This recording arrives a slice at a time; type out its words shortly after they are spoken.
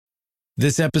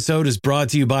This episode is brought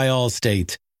to you by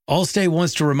Allstate. Allstate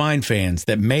wants to remind fans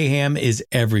that mayhem is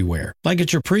everywhere, like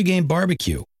at your pregame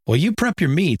barbecue. While you prep your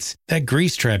meats, that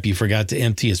grease trap you forgot to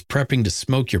empty is prepping to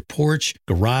smoke your porch,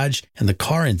 garage, and the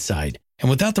car inside. And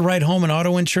without the right home and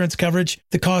auto insurance coverage,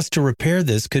 the cost to repair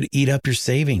this could eat up your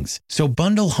savings. So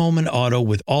bundle home and auto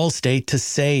with Allstate to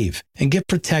save and get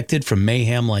protected from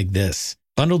mayhem like this.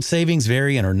 Bundled savings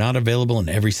vary and are not available in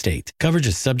every state. Coverage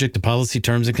is subject to policy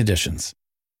terms and conditions.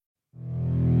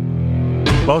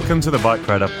 Welcome to the Bike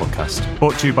Radar podcast,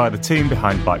 brought to you by the team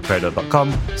behind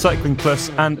BikeRadar.com, Cycling Plus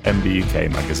and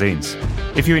MBUK magazines.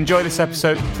 If you enjoy this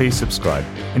episode, please subscribe.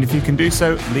 And if you can do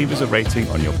so, leave us a rating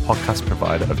on your podcast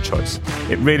provider of choice.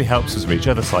 It really helps us reach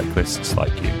other cyclists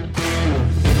like you.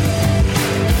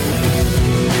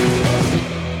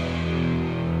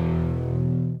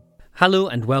 Hello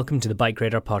and welcome to the Bike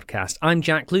Radar podcast. I'm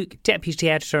Jack Luke, Deputy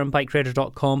Editor on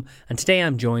BikeRadar.com, and today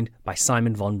I'm joined by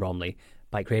Simon von Bromley,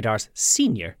 Bike Radar's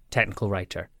Senior Technical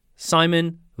Writer.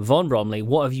 Simon von Bromley,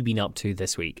 what have you been up to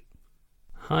this week?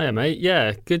 Hiya, mate.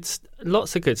 Yeah,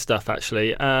 lots of good stuff,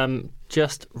 actually.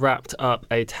 Just wrapped up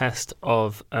a test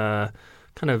of I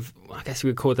guess you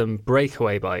would call them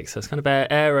breakaway bikes. So it's kind of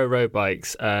aero road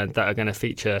bikes that are going to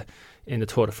feature in the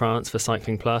Tour de France for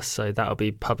Cycling Plus. So that'll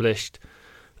be published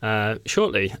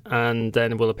shortly, and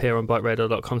then it will appear on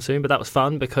BikeRadar.com soon. But that was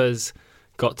fun because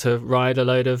got to ride a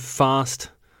load of fast,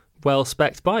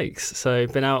 well-spec'd bikes. So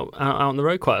been out on the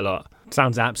road quite a lot.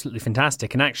 Sounds absolutely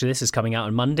fantastic. And actually, this is coming out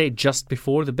on Monday, just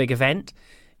before the big event.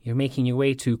 You're making your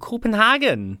way to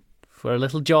Copenhagen for a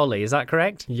little jolly. Is that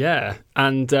correct? Yeah,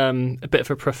 and a bit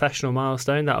of a professional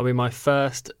milestone. That'll be my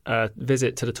first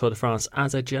visit to the Tour de France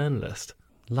as a journalist.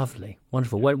 Lovely.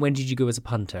 Wonderful. When did you go as a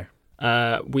punter?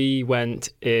 We went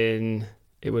in,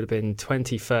 it would have been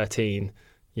 2013.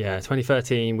 Yeah,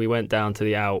 2013, we went down to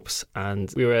the Alps,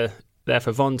 and we were there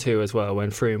for Ventoux as well, when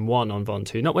Froome won on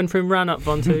Ventoux. Not when Froome ran up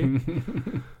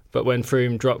Ventoux, but when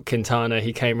Froome dropped Quintana,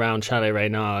 he came round Chalet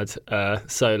Reynard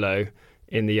solo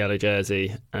in the yellow jersey,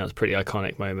 and it was a pretty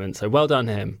iconic moment. So well done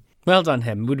him. Well done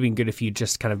him. It would have been good if you'd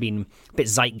just kind of been a bit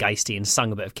zeitgeisty and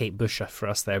sung a bit of Kate Bush for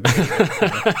us there.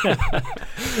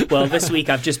 Well, this week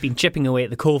I've just been chipping away at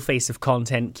the coalface of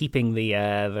content, keeping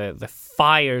the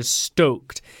fires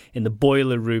stoked in the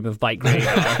boiler room of Bike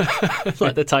Radar. It's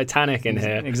like the Titanic in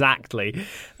here. Exactly.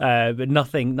 But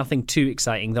nothing too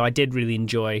exciting, though I did really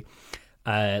enjoy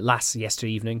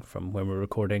yesterday evening from when we're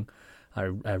recording. I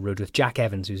rode with Jack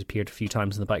Evans, who's appeared a few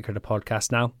times in the Bike Radar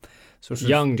podcast now.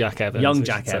 Young Jack Evans. Young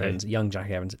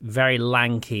Jack Evans. Very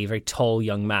lanky, very tall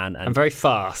young man. And very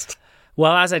fast.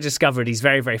 Well, as I discovered, he's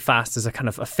very, very fast. There's a kind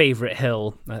of a favourite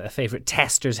hill, a favourite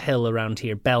tester's hill around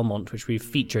here, Belmont, which we've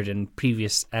featured in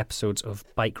previous episodes of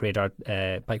Bike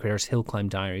Radar's Hill Climb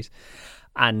Diaries.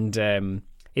 And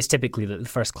it's typically the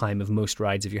first climb of most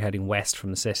rides if you're heading west from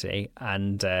the city.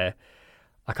 And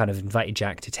I kind of invited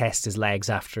Jack to test his legs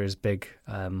after his big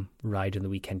ride on the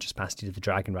weekend just past he did the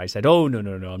Dragon Ride. He said, no,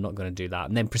 I'm not going to do that.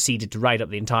 And then proceeded to ride up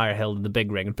the entire hill in the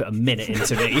big ring and put a minute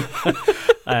into me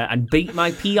and beat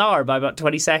my PR by about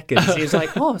 20 seconds. He was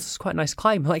like, this is quite a nice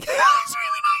climb. I'm like, it's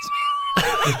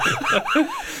really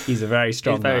nice. He's a very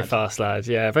strong He's very lad. fast lad,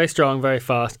 yeah. Very strong, very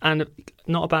fast, and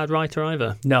not a bad writer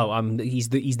either. No, he's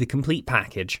the complete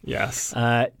package. Yes.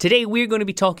 Today we're going to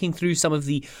be talking through some of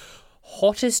the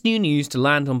hottest new news to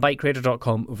land on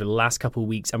BikeRadar.com over the last couple of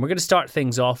weeks. And we're going to start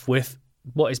things off with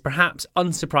what is perhaps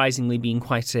unsurprisingly being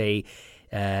quite a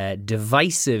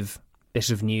divisive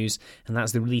bit of news, and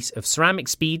that's the release of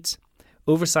CeramicSpeed's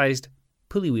oversized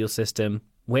pulley wheel system,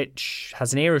 which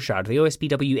has an aero shroud, the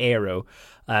OSBW Aero.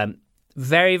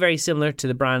 Very, very similar to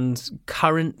the brand's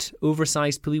current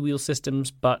oversized pulley wheel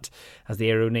systems, but as the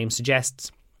Aero name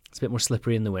suggests, it's a bit more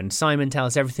slippery in the wind. Simon, tell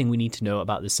us everything we need to know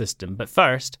about the system. But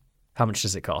first, how much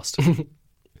does it cost?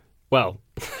 Well,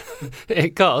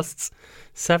 it costs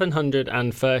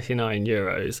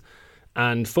 €739.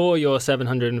 And for your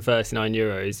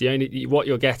 €739, what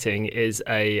you're getting is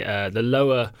the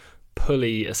lower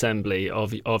pulley assembly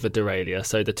of a derailleur.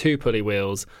 So the two pulley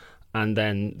wheels and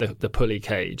then the pulley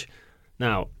cage.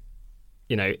 Now,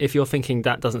 if you're thinking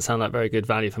that doesn't sound like very good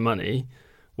value for money,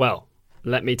 well,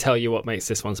 let me tell you what makes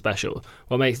this one special.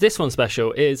 What makes this one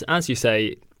special is, as you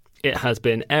say, it has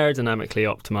been aerodynamically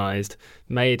optimized,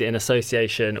 made in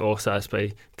association or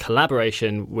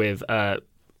collaboration with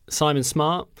Simon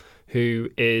Smart, who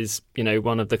is,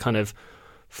 one of the kind of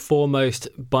foremost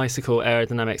bicycle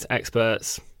aerodynamics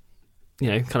experts,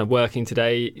 kind of working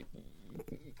today.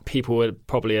 People would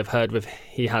probably have heard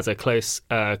he has a close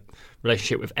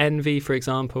relationship with Envy, for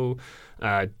example,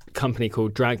 a company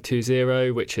called Drag 20,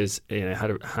 which has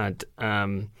had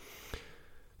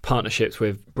partnerships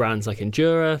with brands like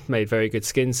Endura, made very good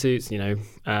skin suits,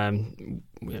 won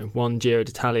Giro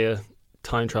d'Italia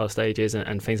time trial stages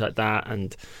and things like that.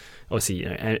 And obviously,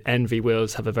 Envy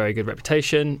wheels have a very good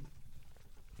reputation.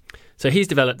 So he's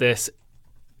developed this.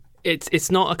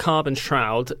 It's not a carbon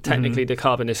shroud. Technically, the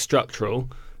carbon is structural.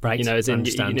 Right. As in,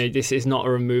 this is not a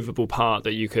removable part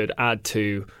that you could add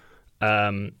to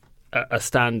a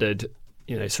standard,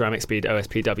 ceramic speed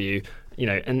OSPW.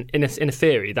 And in a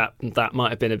theory, that might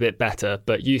have been a bit better,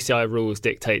 but UCI rules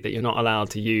dictate that you're not allowed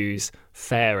to use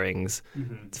fairings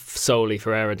solely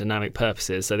for aerodynamic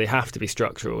purposes, so they have to be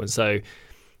structural, and so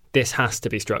this has to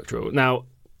be structural. Now,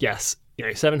 yes,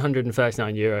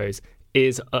 €739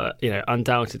 is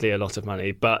undoubtedly a lot of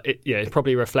money, but it's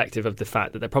probably reflective of the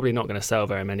fact that they're probably not going to sell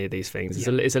very many of these things.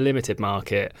 It's a limited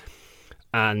market,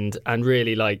 and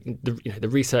really like the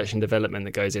research and development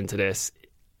that goes into this.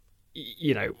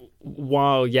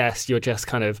 While yes, you're just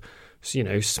kind of,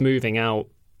 smoothing out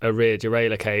a rear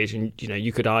derailleur cage, and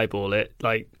you could eyeball it.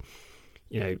 Like,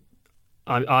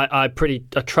 I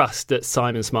trust that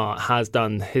Simon Smart has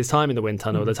done his time in the wind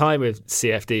tunnel, the time with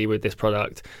CFD with this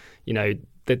product.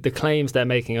 The claims they're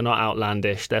making are not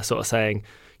outlandish. They're sort of saying,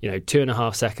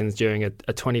 2.5 seconds during a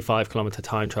 25 kilometer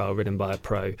time trial ridden by a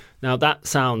pro. Now that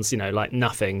sounds, like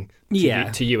nothing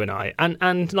to you and I,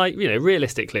 and like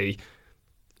realistically,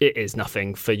 it is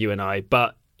nothing for you and I.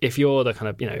 But if you're the kind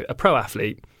of, a pro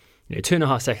athlete,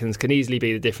 2.5 seconds can easily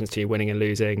be the difference between winning and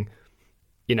losing,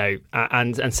 and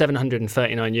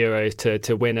 €739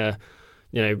 to win a,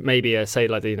 maybe a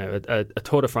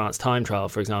Tour de France time trial,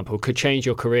 for example, could change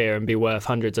your career and be worth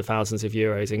hundreds of thousands of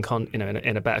euros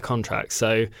in a better contract.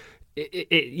 So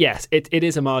yes, it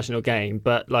is a marginal gain,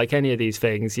 but like any of these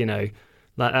things, like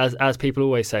as people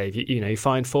always say, if you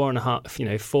find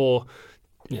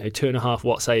 2.5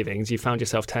 watt savings, you found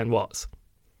yourself 10 watts.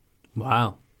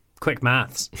 Wow. Quick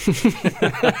maths.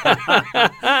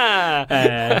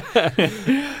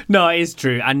 No, it is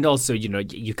true. And also,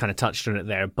 you kind of touched on it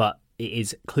there, but it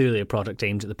is clearly a product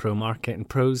aimed at the pro market, and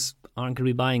pros aren't going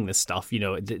to be buying this stuff.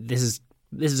 This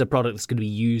is a product that's going to be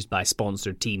used by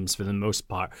sponsored teams for the most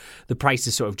part. The price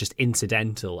is sort of just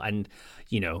incidental, and,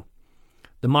 the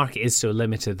market is so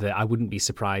limited that I wouldn't be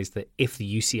surprised that if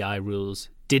the UCI rules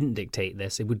didn't dictate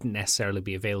this, it wouldn't necessarily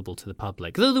be available to the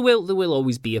public. Though there will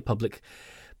always be a public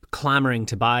clamoring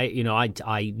to buy.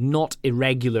 I not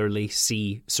irregularly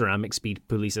see ceramic speed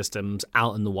pulley systems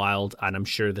out in the wild, and I'm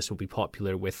sure this will be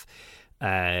popular with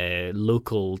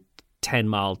local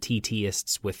 10-mile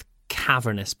TTists with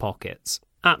cavernous pockets.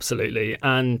 Absolutely,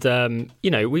 and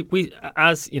we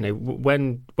as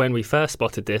when we first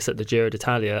spotted this at the Giro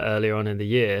d'Italia earlier on in the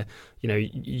year,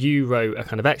 you wrote a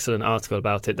kind of excellent article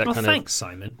about it. Thanks,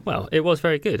 Simon. Well, it was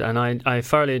very good, and I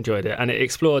thoroughly enjoyed it, and it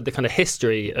explored the kind of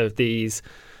history of these,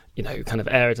 kind of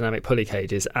aerodynamic pulley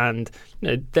cages, and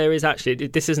there is actually,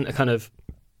 this isn't a kind of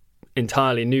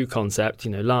entirely new concept.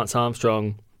 Lance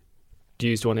Armstrong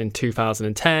used one in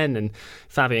 2010, and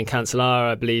Fabian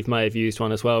Cancellara, I believe, may have used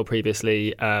one as well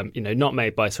previously. Not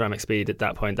made by Ceramic Speed at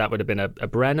that point. That would have been a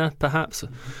Brenner, perhaps.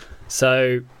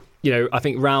 So, I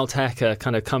think Railtech, a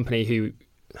kind of company who,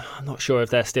 I'm not sure if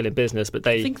they're still in business, but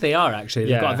I think they are actually.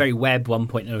 They've got a very Web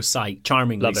 1.0 site,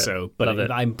 charmingly so.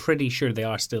 But I'm pretty sure they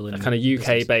are still in a kind of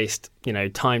UK-based,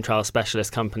 time trial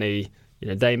specialist company.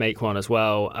 They make one as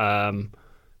well.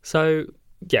 So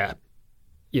yeah,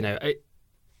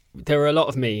 there are a lot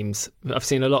of memes. I've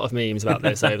seen a lot of memes about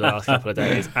this over the last couple of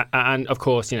days. And of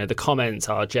course, the comments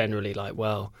are generally like,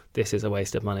 well, this is a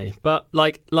waste of money. But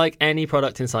like any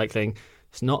product in cycling,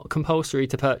 it's not compulsory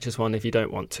to purchase one if you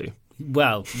don't want to.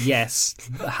 Well, yes.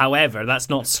 However, that's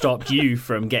not stopped you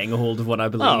from getting a hold of one, I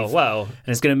believe. Oh, well. And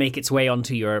it's going to make its way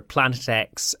onto your Planet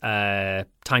X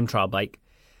time trial bike.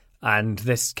 And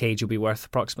this cage will be worth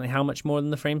approximately how much more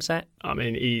than the frame set? I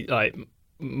mean,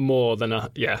 more than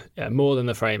more than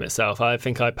the frame itself. I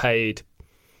think I paid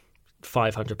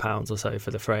 £500 or so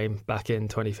for the frame back in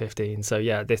 2015. So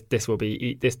yeah, this will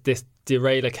be this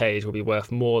derailleur cage will be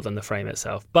worth more than the frame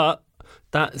itself. But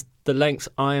that's the lengths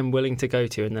I am willing to go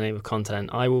to in the name of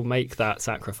content. I will make that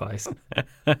sacrifice.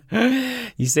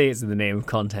 You say it's in the name of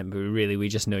content, but really we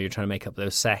just know you're trying to make up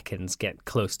those seconds, get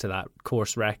close to that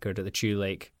course record at the Chew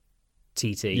Lake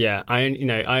TT. Yeah, I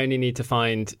only need to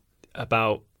find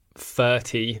about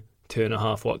 30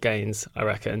 2.5 watt gains, I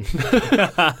reckon.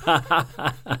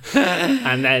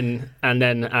 and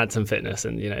then add some fitness,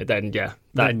 and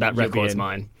that record's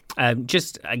mine.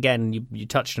 Just again, you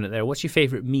touched on it there. What's your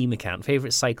favourite meme account?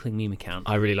 Favourite cycling meme account?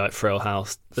 I really like Frill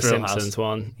House, the Frill Simpsons House.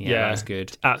 one. Yeah, that's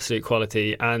good. Absolute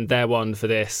quality, and their one for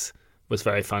this was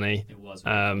very funny. It was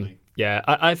very funny. Yeah,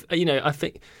 I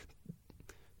think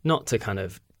not to kind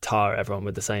of tar everyone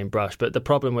with the same brush. But the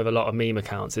problem with a lot of meme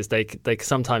accounts is they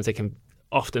sometimes they can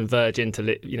often verge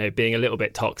into, you know, being a little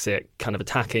bit toxic, kind of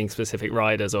attacking specific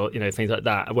riders or, you know, things like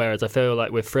that. Whereas I feel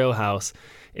like with Frill House,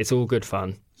 it's all good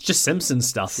fun. It's just Simpsons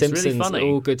stuff. Simpsons, it's really funny.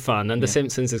 All good fun. And The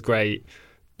Simpsons is great.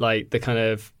 Like the kind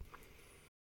of...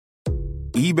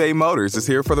 eBay Motors is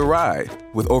here for the ride.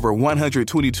 With over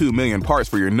 122 million parts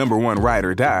for your number one ride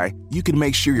or die, you can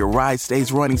make sure your ride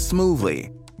stays running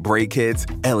smoothly. Brake kits,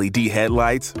 LED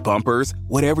headlights, bumpers,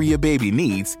 whatever your baby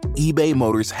needs, eBay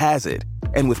Motors has it.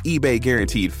 And with eBay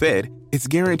Guaranteed Fit, it's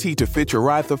guaranteed to fit your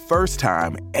ride the first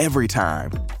time, every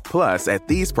time. Plus, at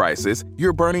these prices,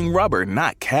 you're burning rubber,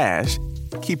 not cash.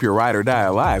 Keep your ride or die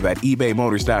alive at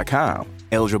ebaymotors.com.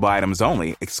 Eligible items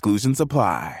only. Exclusions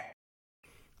apply.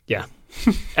 Yeah.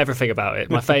 Everything about it.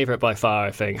 My favourite by far,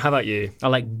 I think. How about you? I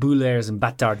like Boulers and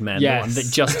Batard Men. Yes. One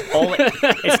that just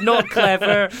it's not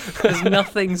clever. There's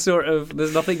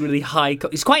nothing really high.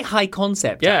 It's quite high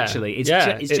concept, actually. It's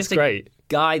just great. A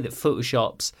guy that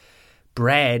photoshops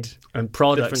bread and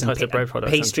products different types of bread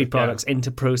products, pastry products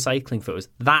into pro cycling photos.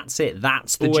 That's it.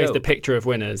 That's the always joke. the picture of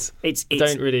winners. I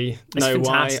don't really know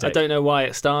why. I don't know why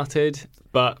it started,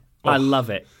 but I love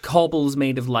it. Cobbles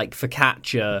made of like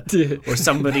focaccia or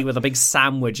somebody with a big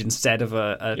sandwich instead of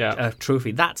a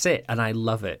trophy. That's it, and I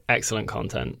love it. Excellent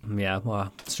content. Yeah,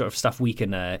 well, sort of stuff we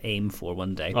can aim for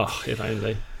one day. Oh, if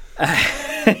only.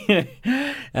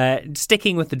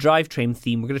 Sticking with the drivetrain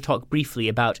theme, we're going to talk briefly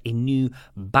about a new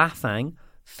Bafang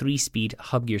 3-speed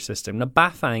hub gear system. Now,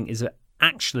 Bafang is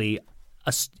actually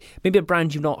maybe a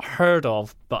brand you've not heard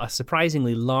of, but a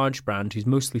surprisingly large brand who's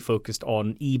mostly focused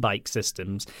on e-bike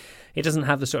systems. It doesn't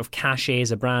have the sort of cachet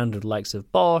as a brand of the likes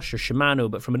of Bosch or Shimano,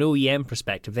 but from an OEM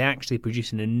perspective, they actually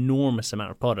produce an enormous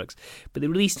amount of products. But they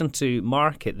released onto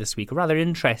market this week a rather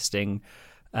interesting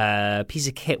piece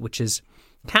of kit which has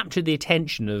captured the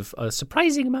attention of a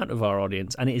surprising amount of our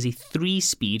audience, and it is a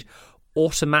 3-speed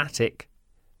automatic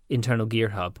internal gear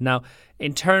hub. Now,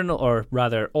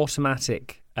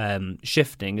 automatic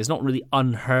shifting is not really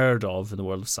unheard of in the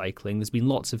world of cycling. There's been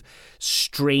lots of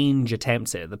strange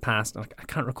attempts at it in the past. I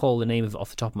can't recall the name of it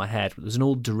off the top of my head, but there's an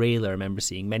old derailleur I remember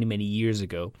seeing many, many years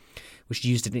ago, which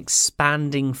used an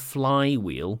expanding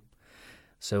flywheel.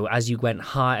 So as you went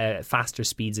faster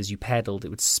speeds as you pedaled, it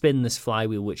would spin this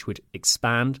flywheel which would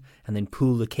expand and then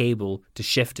pull the cable to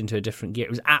shift into a different gear.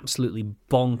 It was absolutely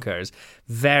bonkers.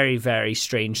 Very, very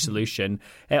strange solution.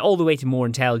 All the way to more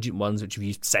intelligent ones which have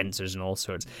used sensors and all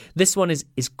sorts. This one is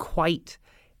quite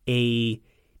a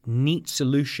neat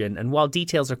solution, and while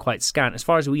details are quite scant, as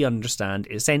far as we understand,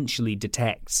 it essentially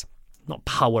detects not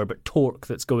power but torque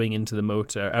that's going into the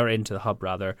motor, or into the hub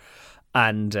rather,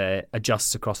 and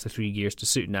adjusts across the 3 gears to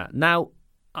suit that. Now,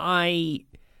 I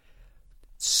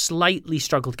slightly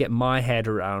struggle to get my head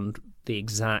around the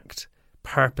exact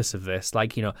purpose of this.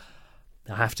 Like, you know,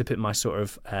 I have to put my sort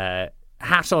of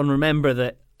hat on, remember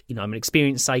that, you know, I'm an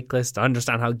experienced cyclist, I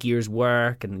understand how gears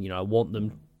work, and, you know, I want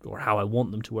them, or how I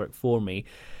want them to work for me.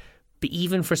 But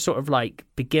even for sort of like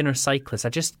beginner cyclists, I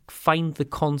just find the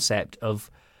concept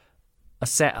of a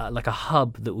set like a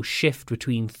hub that will shift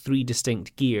between 3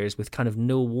 distinct gears with kind of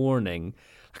no warning.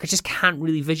 Like, I just can't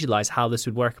really visualize how this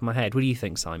would work in my head. What do you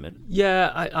think, Simon?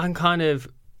 Yeah, I'm kind of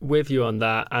with you on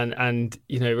that, and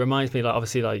you know, it reminds me, like,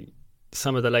 obviously, like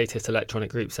some of the latest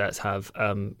electronic group sets have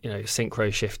you know,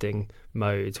 synchro shifting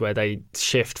modes where they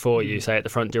shift for you, say at the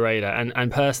front derailleur,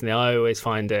 and personally I always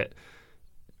find it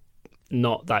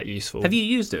not that useful. Have you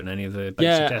used it in any of the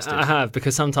bikes you tested? I have,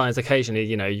 because sometimes, occasionally,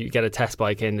 you know, you get a test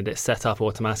bike in and it's set up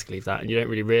automatically for that, and you don't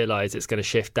really realise it's going to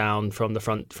shift down from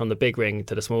the big ring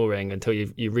to the small ring until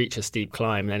you reach a steep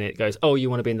climb, and then it goes, oh, you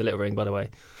want to be in the little ring, by the way.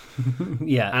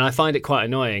 Yeah, and I find it quite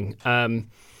annoying.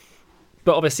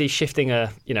 But obviously, shifting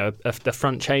the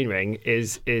front chainring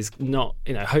is not,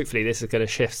 you know, hopefully this is going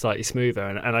to shift slightly smoother,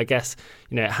 and I guess,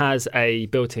 you know, it has a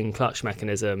built-in clutch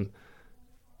mechanism,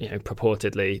 you know,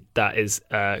 purportedly, that is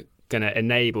going to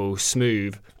enable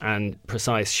smooth and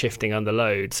precise shifting under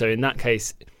load. So in that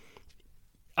case,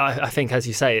 I think, as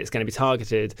you say, it's going to be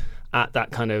targeted at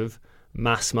that kind of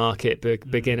mass market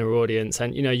beginner audience.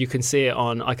 And, you know, you can see it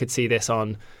on, I could see this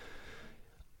on,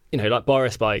 you know, like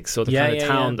Boris bikes, or the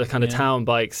kind of town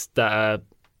bikes that are,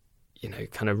 you know,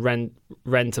 kind of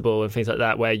rentable and things like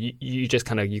that, where you just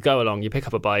kind of, you go along, you pick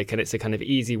up a bike, and it's a kind of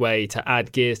easy way to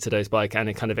add gears to those bikes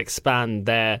and kind of expand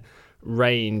their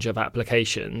range of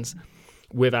applications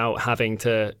without having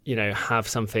to, you know, have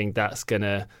something that's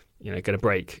gonna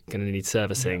break, gonna need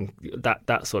servicing,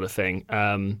 that sort of thing.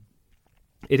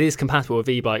 It is compatible with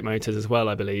e-bike motors as well,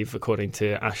 I believe, according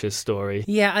to Ash's story.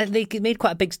 Yeah, they made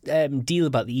quite a big deal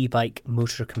about the e-bike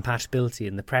motor compatibility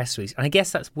in the press release, and I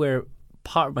guess that's where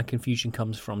part of my confusion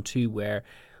comes from too, where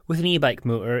with an e-bike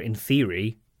motor, in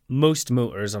theory, most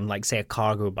motors on, like, say, a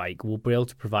cargo bike will be able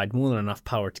to provide more than enough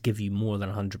power to give you more than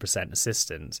 100%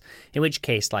 assistance. In which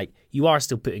case, like, you are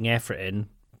still putting effort in,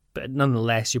 but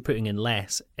nonetheless, you're putting in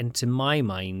less. And to my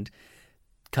mind,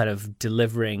 kind of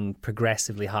delivering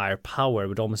progressively higher power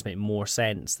would almost make more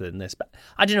sense than this. But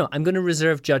I don't know. I'm going to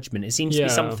reserve judgment. It seems to be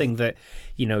something that,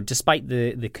 you know, despite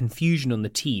the confusion on the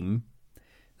team,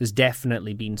 there's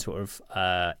definitely been sort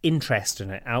of interest in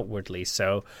it outwardly.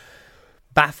 So,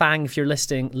 Bafang, if you're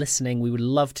listening, we would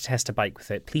love to test a bike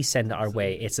with it. Please send it our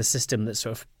way. It's a system that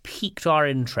sort of piqued our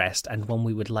interest and one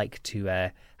we would like to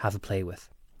have a play with.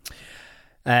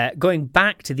 Going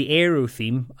back to the aero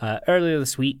theme, earlier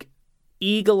this week,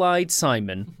 eagle-eyed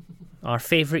Simon, our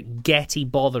favourite Getty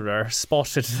botherer,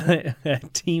 spotted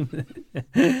Team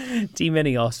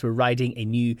Ineos were riding a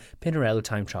new Pinarello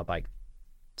time trial bike.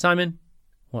 Simon,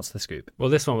 what's the scoop? Well,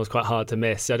 this one was quite hard to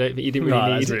miss. I don't think you didn't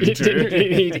really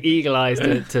need eagle eyes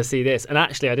to see this. And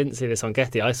actually, I didn't see this on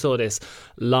Getty. I saw this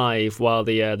live while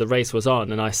the race was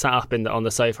on, and I sat up on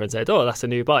the sofa and said, "Oh, that's a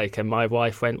new bike." And my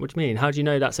wife went, "What do you mean? How do you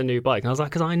know that's a new bike?" And I was like,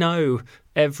 "Because I know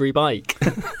every bike."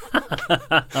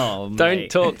 Oh, mate. Don't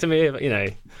talk to me, you know.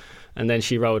 And then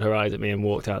she rolled her eyes at me and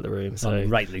walked out the room. So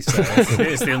rightly so.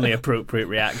 It's the only appropriate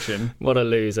reaction. What a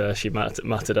loser, she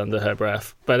muttered under her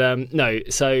breath. But no,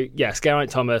 so yes,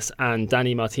 Geraint Thomas and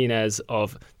Dani Martinez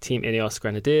of Team Ineos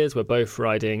Grenadiers were both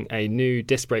riding a new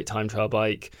disc brake time trial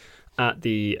bike at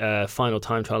the final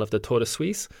time trial of the Tour de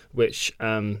Suisse, which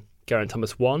Geraint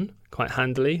Thomas won quite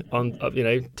handily on,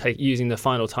 using the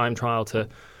final time trial to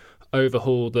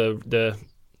overhaul the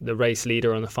race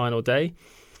leader on the final day.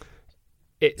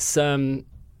 It's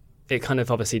it kind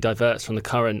of obviously diverts from the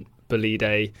current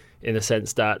Bolide in the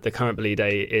sense that the current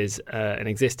Bolide is an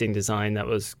existing design that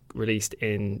was released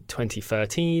in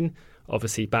 2013.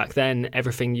 Obviously, back then,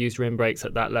 everything used rim brakes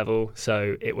at that level,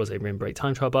 so it was a rim brake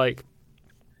time trial bike.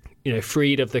 You know,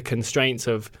 freed of the constraints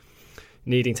of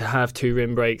needing to have two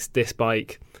rim brakes. This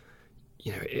bike,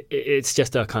 you know, it's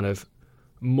just a kind of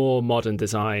more modern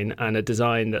design, and a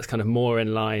design that's kind of more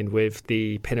in line with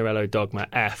the Pinarello Dogma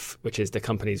F, which is the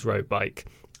company's road bike,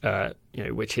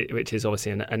 which is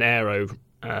obviously an aero,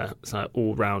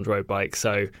 all-round road bike.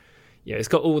 So, you know, it's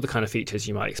got all the kind of features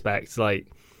you might expect, like,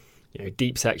 you know,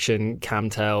 deep section,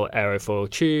 camtail, aerofoil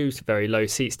tubes, very low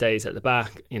seat stays at the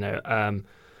back. You know,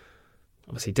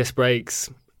 obviously disc brakes,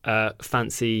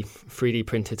 fancy 3D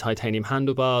printed titanium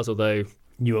handlebars, although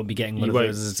you won't be getting one of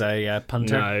those as a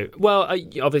punter? No. Well,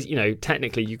 obviously, you know,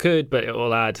 technically you could, but it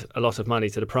will add a lot of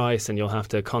money to the price, and you'll have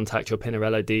to contact your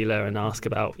Pinarello dealer and ask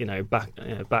about, you know,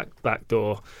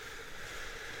 backdoor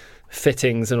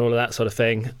fittings and all of that sort of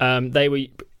thing.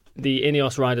 The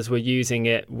Ineos riders were using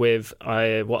it with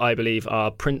what I believe are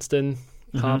Princeton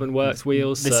Carbon Works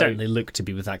wheels. They certainly look to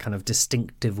be with that kind of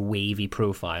distinctive wavy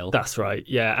profile. That's right,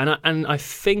 yeah. And I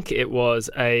think it was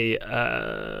a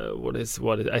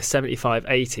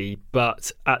 75-80,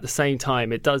 but at the same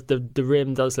time, it does the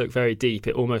rim does look very deep.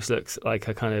 It almost looks like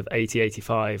a kind of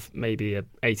 80-85, maybe a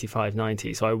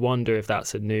 85-90. So I wonder if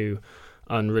that's a new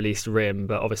unreleased rim,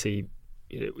 but obviously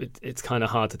it's kind of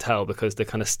hard to tell because the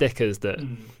kind of stickers that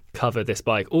cover this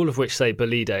bike, all of which say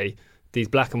Bolide, these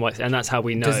black and white, and that's how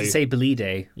we know. Does it say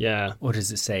Bolide? Yeah. Or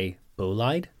does it say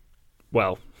Bolide?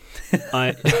 Well,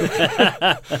 I'm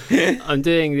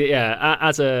doing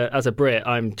as a Brit,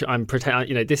 I'm pretending,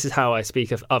 you know, this is how I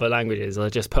speak of other languages. I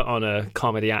just put on a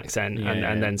comedy accent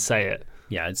and then say it.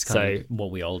 Yeah, it's kind of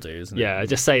what we all do, isn't it? Yeah, I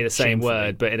just say the same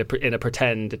word, but in a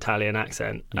pretend Italian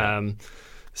accent. Yeah.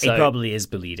 So, it probably is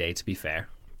Bolide, to be fair.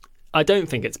 I don't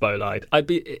think it's Bolide. I'd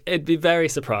be very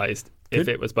surprised if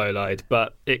it was Bolide,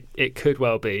 but it could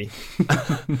well be.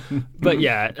 But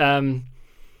yeah,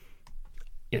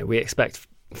 you know, we expect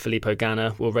Filippo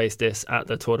Ganna will race this at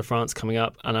the Tour de France coming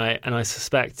up, and I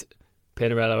suspect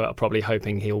Pinarello are probably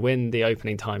hoping he'll win the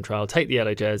opening time trial, take the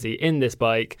yellow jersey in this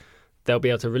bike. They'll be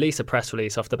able to release a press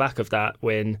release off the back of that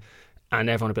win, and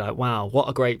everyone will be like, wow, what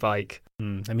a great bike.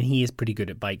 I mean, he is pretty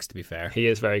good at bikes, to be fair. He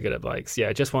is very good at bikes.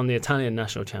 Yeah, just won the Italian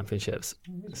national championships,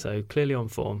 so clearly on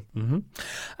form.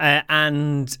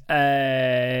 Yes,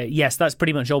 that's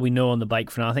pretty much all we know on the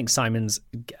bike for now. I think Simon's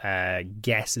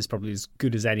guess is probably as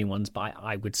good as anyone's, but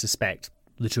I would suspect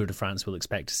the Tour de France will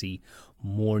expect to see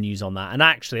more news on that. And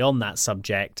actually, on that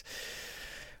subject,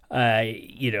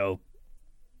 you know,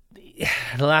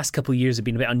 the last couple of years have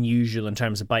been a bit unusual in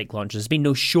terms of bike launches. There's been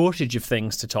no shortage of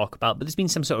things to talk about, but there's been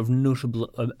some sort of notable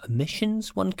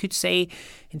omissions, one could say,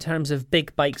 in terms of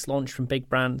big bikes launched from big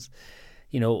brands.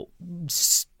 You know,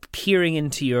 peering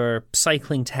into your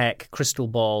cycling tech crystal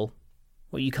ball,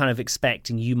 what you kind of expect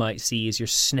and you might see as you're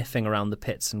sniffing around the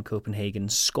pits in Copenhagen,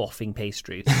 scoffing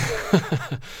pastries?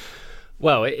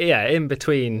 Well, yeah, in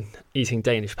between eating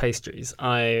Danish pastries,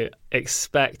 I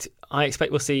expect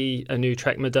we'll see a new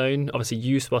Trek Madone. Obviously,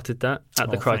 you spotted that at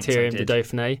the Criterium de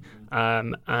Dauphiné.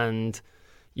 And,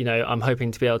 you know, I'm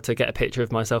hoping to be able to get a picture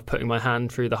of myself putting my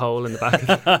hand through the hole in the back.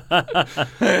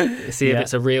 See if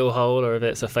it's a real hole or if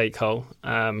it's a fake hole.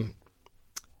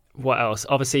 What else?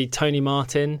 Obviously, Tony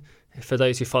Martin, for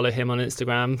those who follow him on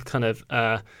Instagram, kind of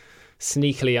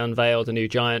sneakily unveiled a new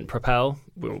giant propel.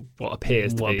 What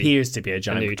appears to be a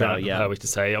giant propel, which to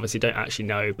say, obviously don't actually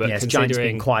know. But yes, Giant's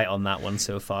been quiet on that one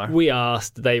so far. We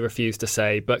asked, they refused to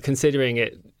say. But considering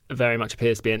it very much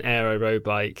appears to be an aero road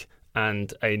bike,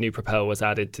 and a new propel was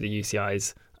added to the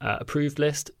UCI's approved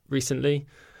list recently,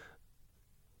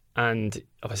 and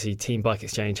obviously Team Bike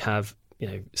Exchange have, you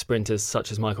know, sprinters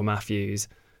such as Michael Matthews,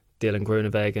 Dylan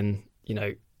Groenewegen, and, you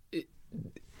know,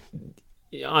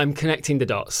 I'm connecting the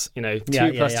dots. You know,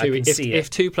 2 plus 2. If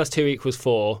 2 plus 2 equals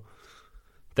 4,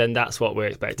 then that's what we're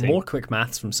expecting. More quick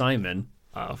maths from Simon.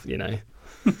 Oh, you know,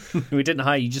 we didn't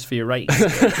hire you just for your rates.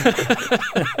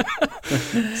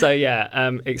 So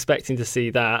yeah, expecting to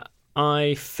see that.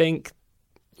 I think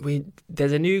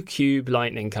there's a new Cube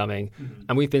Lightning coming,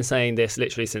 and we've been saying this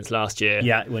literally since last year.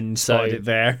 Yeah, when you started it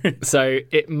there. So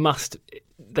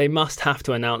they must have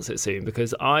to announce it soon,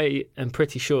 because I am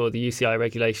pretty sure the UCI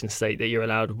regulations state that you're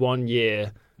allowed 1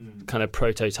 year kind of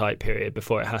prototype period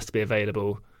before it has to be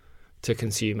available to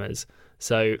consumers.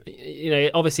 So, you know,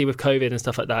 obviously with COVID and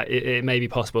stuff like that, it may be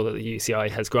possible that the UCI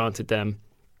has granted them,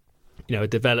 you know, a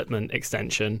development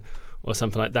extension or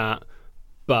something like that.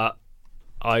 But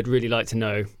I'd really like to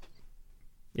know,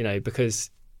 you know,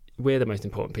 because we're the most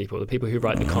important people, the people who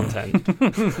write the content.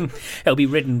 It'll be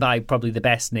ridden by probably the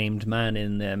best named man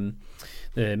in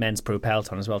the men's pro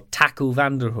peloton as well, Taco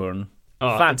van der Hoorn.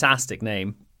 Oh, fantastic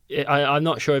name. I'm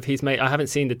not sure if he's made. I haven't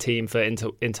seen the team for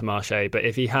Intermarché, but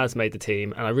if he has made the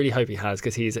team, and I really hope he has,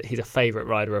 because he's a favourite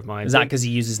rider of mine. Is that because he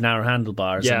uses narrow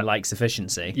handlebars and likes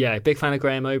efficiency? Yeah, big fan of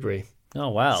Graham Aubrey. Oh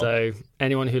wow! So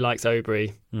anyone who likes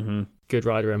Aubrey, good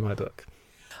rider in my book.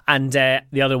 And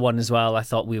the other one as well, I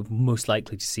thought we were most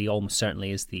likely to see, almost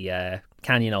certainly, is the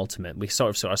Canyon Ultimate. We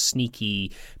sort of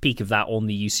sneaky peek of that on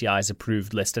the UCI's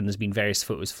approved list, and there's been various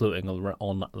photos floating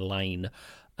online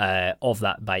of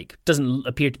that bike. Doesn't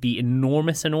appear to be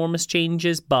enormous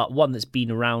changes, but one that's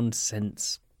been around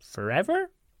since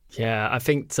forever. Yeah, I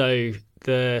think so.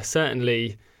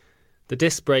 Certainly the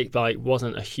disc brake bike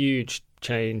wasn't a huge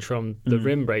change from the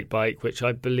rim brake bike, which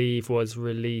I believe was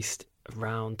released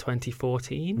around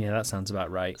 2014. Yeah, that sounds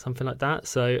about right. Something like that.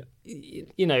 So,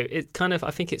 you know, it kind of, I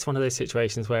think it's one of those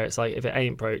situations where it's like, if it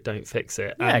ain't broke, don't fix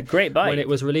it. Yeah, great bike. When it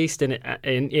was released in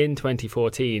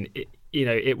 2014,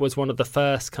 it was one of the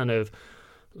first kind of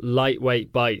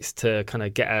lightweight bikes to kind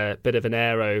of get a bit of an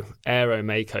aero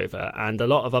makeover, and a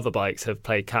lot of other bikes have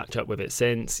played catch up with it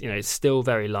since. You know, it's still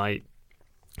very light,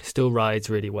 still rides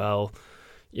really well.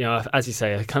 You know, as you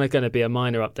say, kind of going to be a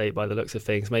minor update by the looks of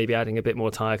things, maybe adding a bit more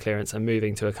tyre clearance and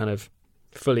moving to a kind of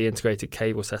fully integrated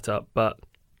cable setup. But,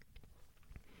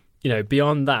 you know,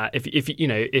 beyond that,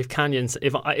 if Canyon's,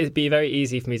 it'd be very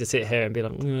easy for me to sit here and be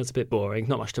like, it's a bit boring,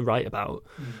 not much to write about.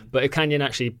 But if Canyon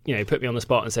actually, you know, put me on the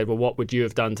spot and said, well, what would you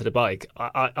have done to the bike?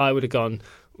 I would have gone,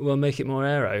 well, make it more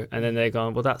aero. And then they're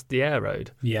gone, well, that's the air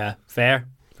road. Yeah, fair.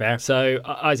 So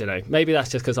I don't know. Maybe that's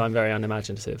just because I'm very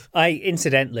unimaginative.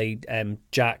 Incidentally,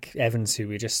 Jack Evans, who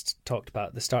we just talked about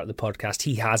at the start of the podcast,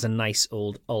 he has a nice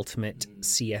old Ultimate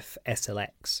CF SLX.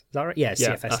 Is that right? Yeah,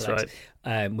 CF SLX. That's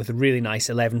right. With a really nice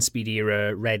 11-speed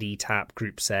era ready tap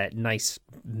group set, nice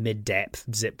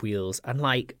mid-depth zip wheels, and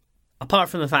like, apart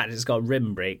from the fact it's got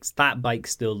rim brakes, that bike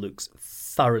still looks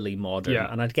thoroughly modern.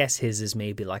 Yeah. And I'd guess his is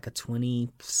maybe like a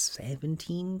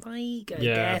 2017 bike. I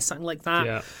guess something like that.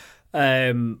 Yeah.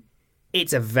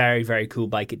 It's a very, very cool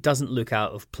bike. It doesn't look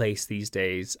out of place these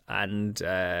days. And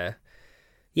when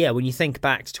you think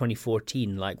back to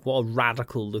 2014, like, what a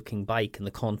radical looking bike in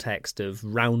the context of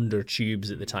rounder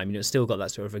tubes at the time. You know, it's still got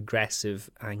that sort of aggressive,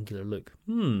 angular look.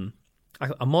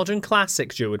 A modern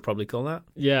classic, Joe would probably call that.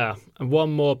 Yeah. And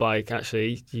one more bike,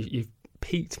 actually. You've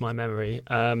piqued my memory.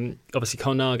 Obviously,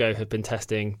 Colnago have been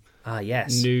testing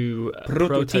new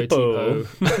prototypo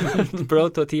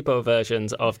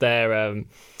versions of their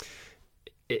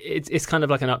it's kind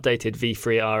of like an updated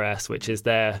V3 RS, which is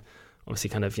their obviously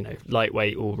kind of, you know,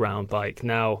 lightweight all-round bike.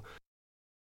 Now,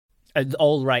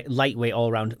 lightweight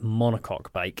all-round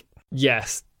monocoque bike.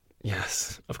 Yes,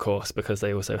 of course, because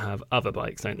they also have other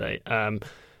bikes, don't they?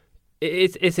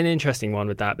 It's an interesting one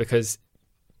with that, because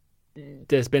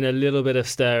there's been a little bit of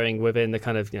stirring within the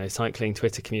kind of cycling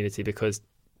Twitter community, because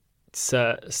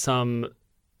some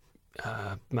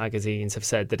magazines have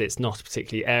said that it's not a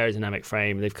particularly aerodynamic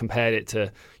frame. They've compared it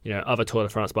to other Tour de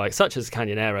France bikes, such as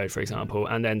Canyon Aero, for example,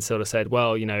 and then sort of said,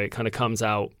 well, it kind of comes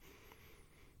out,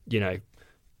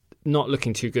 not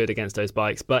looking too good against those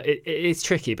bikes. But it's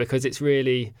tricky, because it's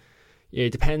really, it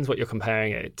depends what you're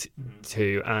comparing it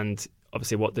to, and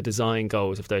obviously what the design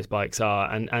goals of those bikes are.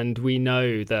 And we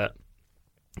know that,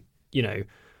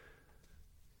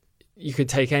 you could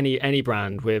take any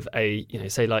brand with a,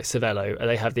 say like Cervelo,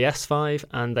 they have the S5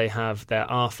 and they have their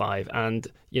R5. And,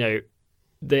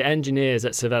 the engineers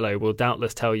at Cervelo will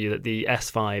doubtless tell you that the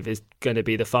S5 is going to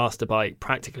be the faster bike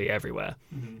practically everywhere,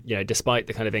 despite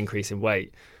the kind of increase in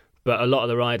weight. But a lot of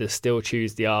the riders still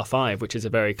choose the R5, which is a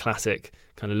very classic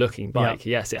kind of looking bike.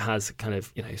 Yeah. Yes, it has kind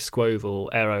of, Squoval,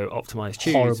 aero optimized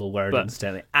tubes. Horrible word,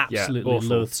 instead. Absolutely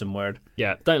loathsome word.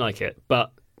 Yeah, don't like it.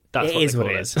 But that's what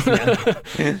it is.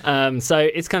 Yeah. So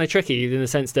it's kind of tricky in the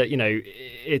sense that,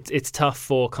 it's tough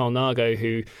for Colnago,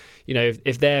 who,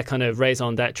 if their kind of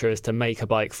raison d'etre is to make a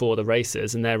bike for the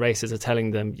racers, and their racers are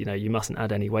telling them, you mustn't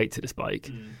add any weight to this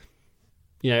bike.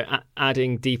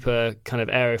 Adding deeper kind of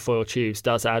aerofoil tubes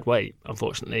does add weight,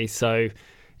 unfortunately. So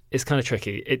it's kind of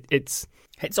tricky. It's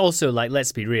also like,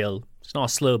 let's be real, it's not a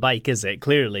slow bike, is it?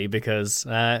 Clearly, because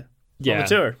on the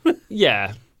Tour.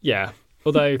 yeah.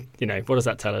 Although, what does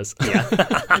that tell us? Yeah,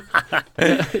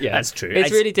 that's true. It's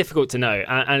really difficult to know,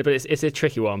 but it's a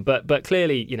tricky one. But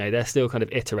clearly, they're still kind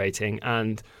of iterating,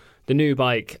 and the new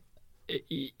bike,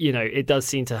 it does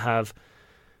seem to have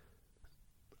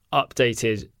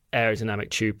updated aerodynamic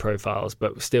tube profiles,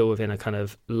 but still within a kind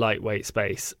of lightweight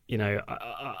space.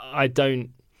 I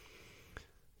don't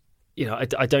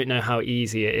know how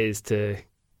easy it is to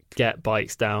get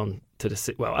bikes down to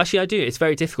the, well, actually I do. It's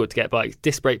very difficult to get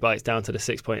disc brake bikes down to the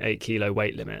 6.8 kilo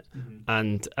weight limit,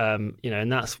 and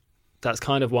and that's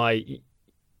kind of why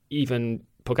even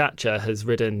Pogacar has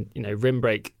ridden rim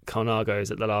brake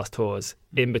Colnagos at the last tours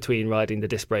in between riding the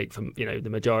disc brake from the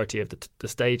majority of the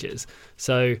stages.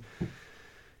 So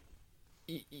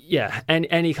yeah,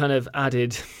 any kind of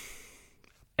added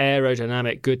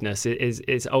aerodynamic goodness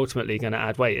is ultimately going to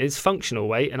add weight. It's functional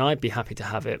weight, and I'd be happy to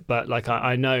have it, but like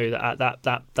I know that at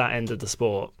that end of the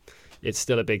sport, it's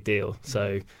still a big deal.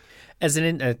 So as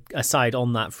an aside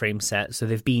on that frame set, so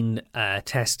they've been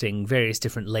testing various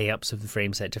different layups of the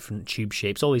frame set, different tube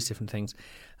shapes, all these different things,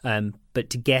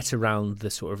 but to get around the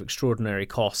sort of extraordinary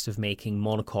cost of making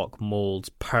monocoque molds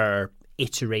per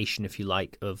iteration, if you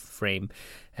like, of frame,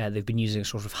 they've been using a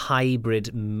sort of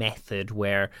hybrid method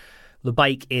where the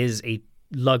bike is a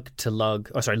lug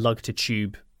to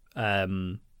tube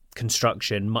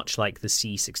construction, much like the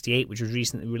C68, which was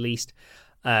recently released,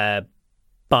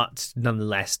 but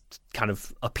nonetheless kind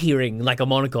of appearing like a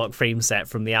monocoque frame set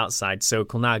from the outside. So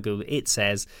Colnago, it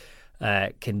says,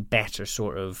 can better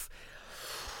sort of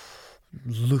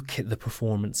look at the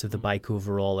performance of the bike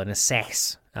overall and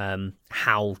assess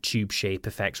how tube shape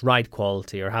affects ride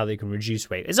quality, or how they can reduce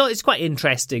weight. It's quite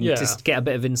interesting to get a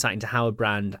bit of insight into how a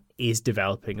brand is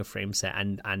developing a frame set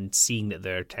and seeing that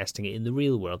they're testing it in the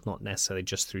real world, not necessarily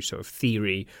just through sort of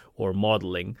theory or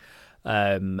modelling.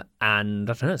 And I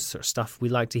don't know, it's sort of stuff we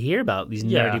like to hear about, these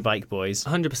nerdy bike boys.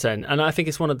 100%. And I think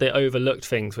it's one of the overlooked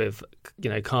things with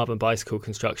carbon bicycle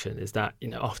construction, is that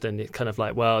often it's kind of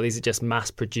like, well, these are just mass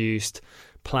produced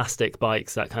plastic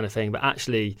bikes, that kind of thing. But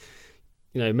actually,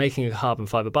 making a carbon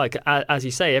fiber bike, as you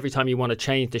say, every time you want to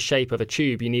change the shape of a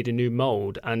tube, you need a new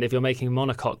mold. And if you're making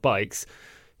monocoque bikes,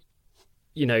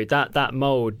 that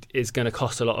mold is going to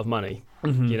cost a lot of money.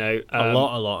 Mm-hmm. A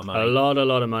lot of money. A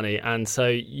lot of money. And so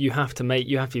you have to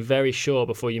be very sure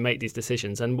before you make these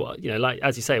decisions. And what, like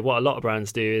as you say, what a lot of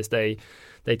brands do is they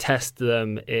test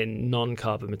them in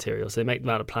non-carbon materials. They make them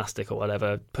out of plastic or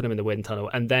whatever, put them in the wind tunnel,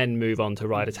 and then move on to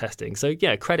rider testing. So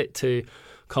yeah, credit to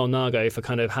Colnago for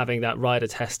kind of having that rider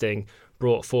testing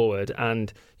brought forward.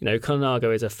 And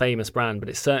Colnago is a famous brand, but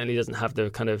it certainly doesn't have the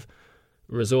kind of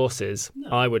resources,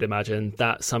 I would imagine,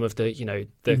 that some of the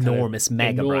the enormous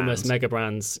mega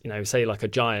brands, say like a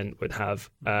Giant would have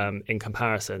in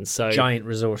comparison. So giant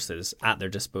resources at their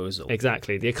disposal.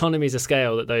 Exactly, the economies of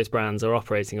scale that those brands are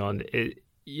operating on, it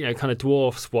kind of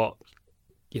dwarfs what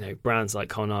brands like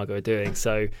Colnago are doing.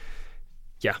 So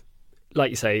yeah, like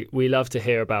you say, we love to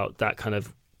hear about that kind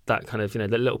of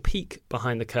the little peek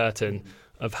behind the curtain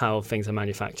of how things are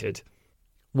manufactured.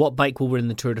 What bike will win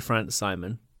the Tour de France,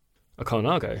 Simon? A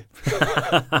Colnago.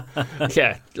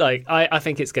 Yeah, like I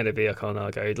think it's going to be a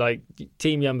Colnago. Like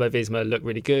Team Jumbo-Visma look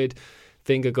really good.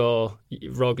 Vingegaard,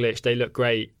 Roglic, they look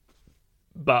great.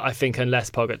 But I think unless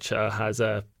Pogacar has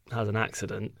an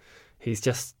accident, He's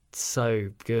just so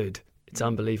good. It's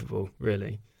unbelievable,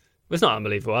 really. Well, it's not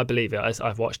unbelievable. I believe it.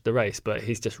 I've watched the race, but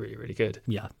he's just really, really good.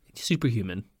 Yeah,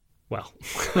 superhuman. Well,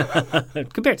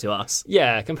 compared to us.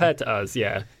 Yeah, compared to us,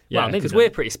 yeah. Yeah, Well, because we're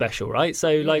pretty special, right? So,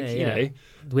 you know.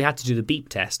 We had to do the beep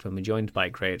test when we joined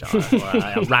Bike Radar, or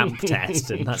a ramp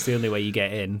test, and that's the only way you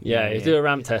get in. Yeah, you do a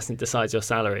ramp test and it decides your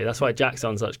salary. That's why Jack's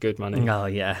on such good money. Oh,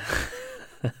 yeah.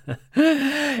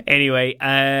 Anyway,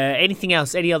 anything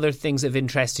else? Any other things that have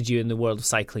interested you in the world of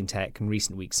cycling tech in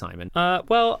recent weeks, Simon?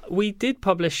 Well, we did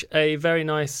publish a very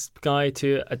nice guide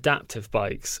to adaptive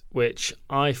bikes, which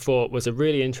I thought was a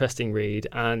really interesting read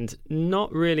and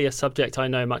not really a subject I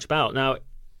know much about. Now,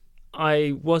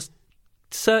 I was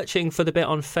searching for the bit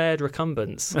on fared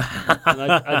recumbents and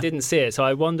I didn't see it, so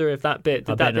I wonder if that bit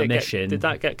did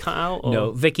that get cut out? Or?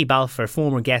 No, Vicky Balfour,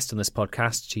 former guest on this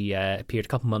podcast, she appeared a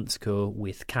couple months ago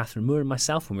with Catherine Moore and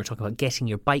myself when we were talking about getting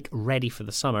your bike ready for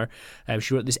the summer.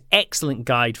 She wrote this excellent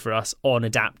guide for us on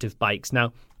adaptive bikes.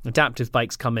 Now, adaptive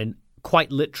bikes come in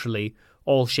quite literally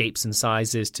all shapes and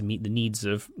sizes to meet the needs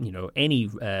of, you know, any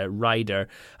rider,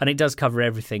 and it does cover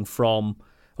everything from,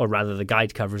 or rather the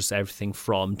guide covers everything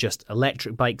from just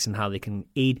electric bikes and how they can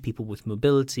aid people with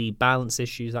mobility, balance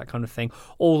issues, that kind of thing,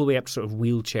 all the way up to sort of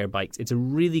wheelchair bikes. It's a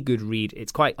really good read.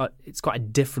 It's quite a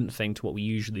different thing to what we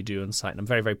usually do on the site, and I'm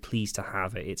very, very pleased to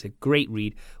have it. It's a great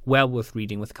read, well worth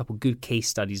reading, with a couple of good case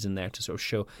studies in there to sort of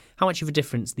show how much of a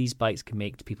difference these bikes can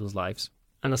make to people's lives.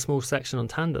 And a small section on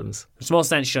tandems. A small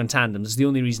section on tandems is the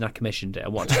only reason I commissioned it. I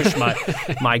want to push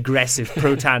my aggressive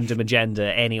pro-tandem agenda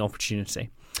at any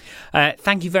opportunity.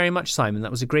 Thank you very much, Simon.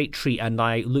 That was a great treat, and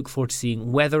I look forward to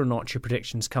seeing whether or not your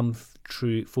predictions come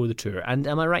true for the Tour. And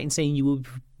am I right in saying you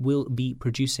will be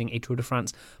producing a Tour de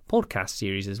France podcast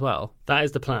series as well? That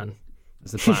is the plan.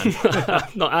 That's the plan.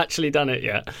 I've not actually done it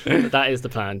yet, but that is the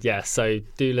plan, yes. So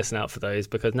do listen out for those,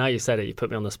 because now you've said it, you put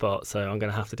me on the spot, so I'm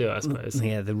going to have to do it, I suppose.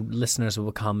 Yeah, the listeners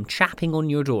will come chapping on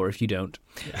your door if you don't.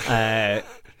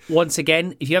 Once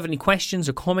again, if you have any questions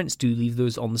or comments, do leave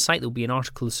those on the site. There'll be an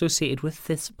article associated with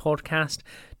this podcast.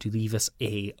 Do leave us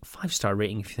a 5-star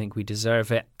rating if you think we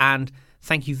deserve it. And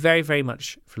thank you very, very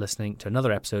much for listening to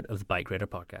another episode of the Bike Radar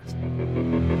Podcast.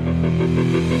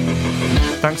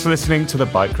 Thanks for listening to the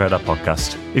Bike Radar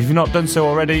Podcast. If you've not done so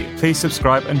already, please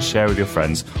subscribe and share with your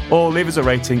friends, or leave us a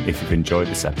rating if you've enjoyed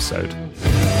this episode.